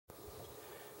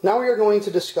Now we are going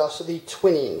to discuss the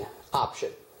twinning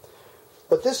option.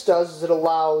 What this does is it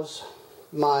allows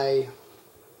my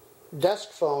desk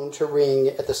phone to ring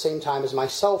at the same time as my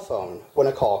cell phone when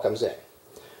a call comes in.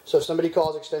 So if somebody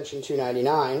calls extension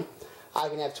 299, I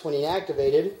can have twinning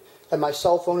activated and my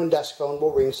cell phone and desk phone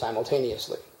will ring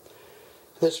simultaneously.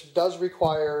 This does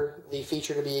require the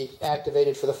feature to be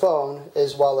activated for the phone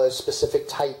as well as specific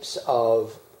types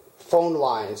of phone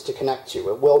lines to connect to.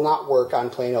 It will not work on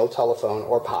plain old telephone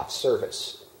or POTS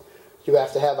service. You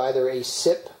have to have either a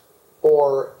SIP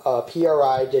or a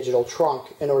PRI digital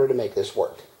trunk in order to make this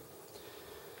work.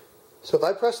 So if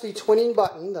I press the twinning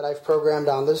button that I've programmed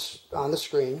on the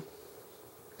screen,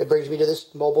 it brings me to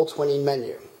this mobile twinning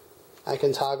menu. I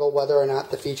can toggle whether or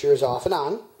not the feature is off and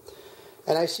on,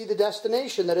 and I see the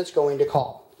destination that it's going to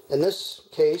call. In this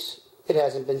case, it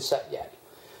hasn't been set yet.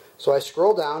 So I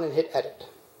scroll down and hit edit.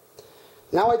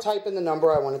 Now I type in the number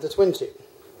I want it to twin to.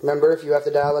 Remember, if you have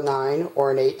to dial a 9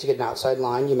 or an 8 to get an outside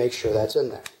line, you make sure that's in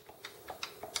there.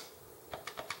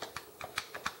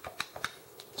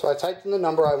 So I typed in the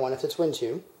number I want it to twin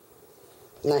to,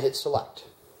 and I hit select.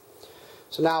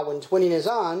 So now when twinning is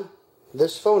on,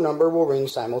 this phone number will ring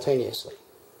simultaneously.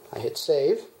 I hit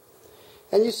save,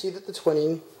 and you see that the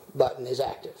twinning button is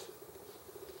active.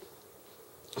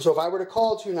 So if I were to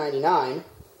call 299,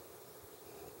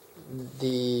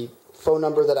 the phone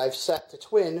number that I've set to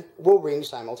twin will ring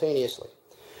simultaneously.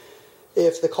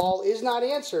 If the call is not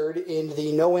answered in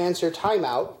the no answer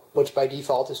timeout, which by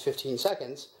default is 15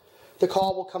 seconds, the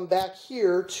call will come back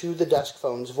here to the desk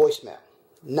phone's voicemail,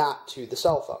 not to the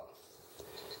cell phone.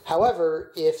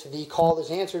 However, if the call is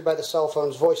answered by the cell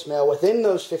phone's voicemail within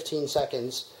those 15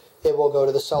 seconds, it will go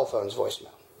to the cell phone's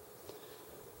voicemail.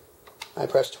 I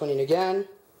press twinning again.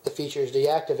 The feature is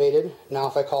deactivated. Now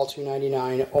if I call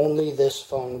 299, only this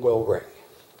phone will ring.